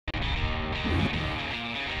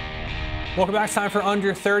Welcome back. It's time for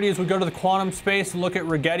Under 30 as we go to the quantum space and look at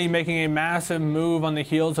Rigetti making a massive move on the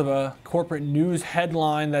heels of a corporate news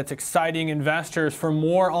headline that's exciting investors. For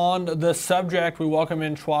more on the subject, we welcome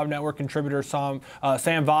in Schwab Network contributor Sam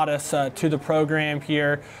Vadas to the program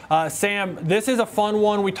here. Sam, this is a fun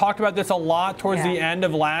one. We talked about this a lot towards the end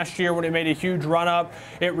of last year when it made a huge run up.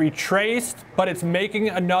 It retraced, but it's making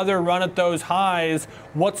another run at those highs.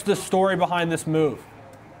 What's the story behind this move?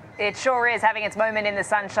 It sure is having its moment in the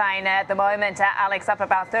sunshine at the moment. Alex, up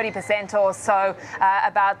about 30% or so,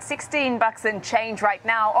 about 16 bucks and change right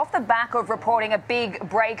now, off the back of reporting a big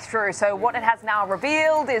breakthrough. So what it has now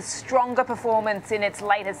revealed is stronger performance in its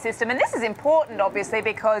latest system. And this is important, obviously,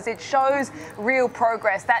 because it shows real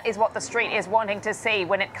progress. That is what the street is wanting to see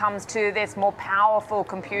when it comes to this more powerful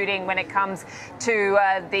computing, when it comes to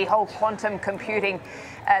the whole quantum computing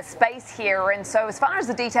space here. And so as far as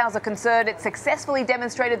the details are concerned, it successfully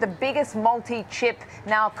demonstrated the biggest multi-chip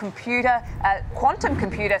now quantum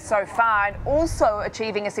computer so far, and also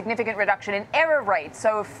achieving a significant reduction in error rate.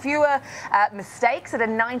 So fewer mistakes at a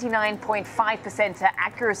 99.5%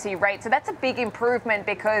 accuracy rate. So that's a big improvement,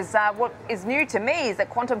 because what is new to me is that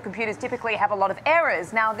quantum computers typically have a lot of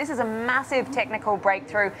errors. Now, this is a massive technical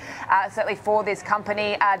breakthrough, certainly for this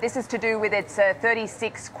company. This is to do with its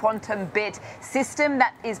 36 quantum bit system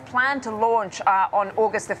that is planned to launch on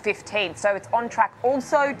August the 15th. So it's on track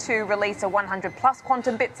also to release a 100 plus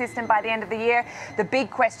quantum bit system by the end of the year. The big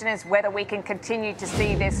question is whether we can continue to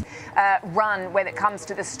see this run when it comes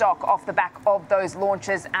to the stock off the back of those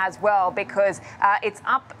launches as well, because it's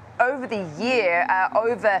up over the year,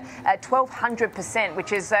 over 1,200%,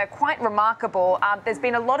 which is quite remarkable. There's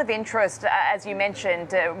been a lot of interest, as you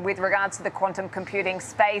mentioned, with regards to the quantum computing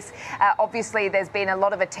space. Obviously, there's been a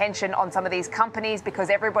lot of attention on some of these companies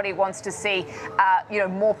because everybody wants to see,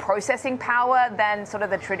 more processing power than sort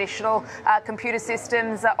of the traditional computer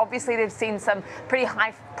systems. Obviously, they've seen some pretty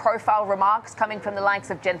high-profile remarks coming from the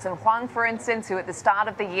likes of Jensen Huang, for instance, who at the start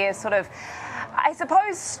of the year sort of, I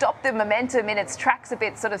suppose, stopped the momentum in its tracks a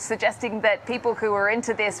bit, sort of suggesting that people who were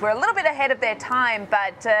into this were a little bit ahead of their time,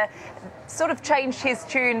 but sort of changed his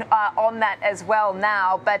tune on that as well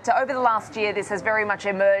now. But over the last year, this has very much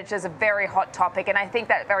emerged as a very hot topic, and I think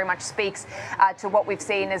that very much speaks to what we've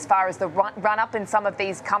seen as far as the run-up in some of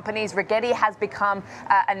these companies. Rigetti has become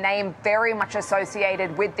a name very much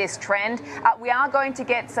associated with this trend. We are going to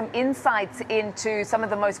get some insights into some of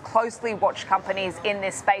the most closely watched companies in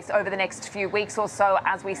this space over the next few weeks or so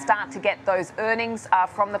as we start to get those earnings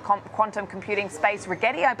from the quantum computing space.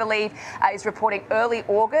 Rigetti, I believe, is reporting early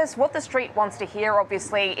August. What the street wants to hear,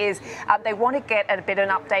 obviously, is they want to get a bit of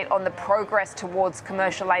an update on the progress towards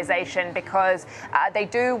commercialization, because they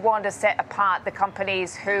do want to set apart the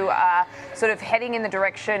companies who are sort of heading in the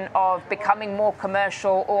direction of becoming more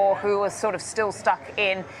commercial, or who are sort of still stuck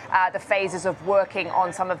in the phases of working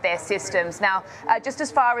on some of their systems. Now, just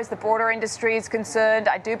as far as the broader industry is concerned,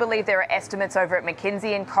 I do believe there are estimates over at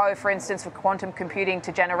McKinsey & Co., for instance, for quantum computing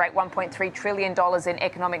to generate $1.3 trillion in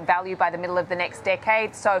economic value by the middle of the next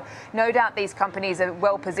decade. So no doubt these companies are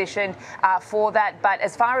well positioned for that. But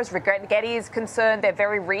as far as Rigetti is concerned, they're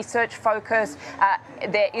very research focused.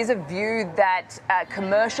 There is a view that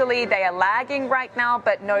commercially they are lagging right now,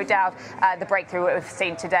 but no doubt the breakthrough we've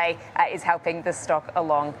seen today is helping the stock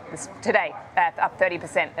along today, up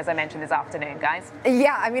 30%, as I mentioned this afternoon, guys.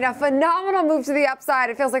 Yeah, I mean, a phenomenal move to the upside.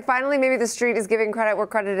 It feels like finally maybe the street is giving credit where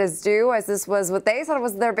credit is due, as this was what they thought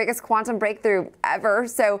was their biggest quantum breakthrough ever.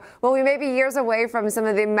 So while we may be years away from some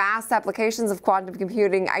of the mass applications of quantum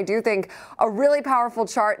computing, I do think a really powerful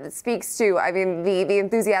chart that speaks to, I mean, the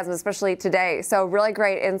enthusiasm, especially today. So really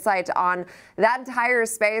great insight on that entire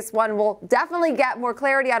space. One we'll definitely get more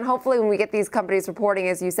clarity on, hopefully, when we get these companies reporting,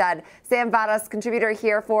 as you said. Sam Vadas, contributor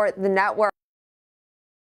here for the network.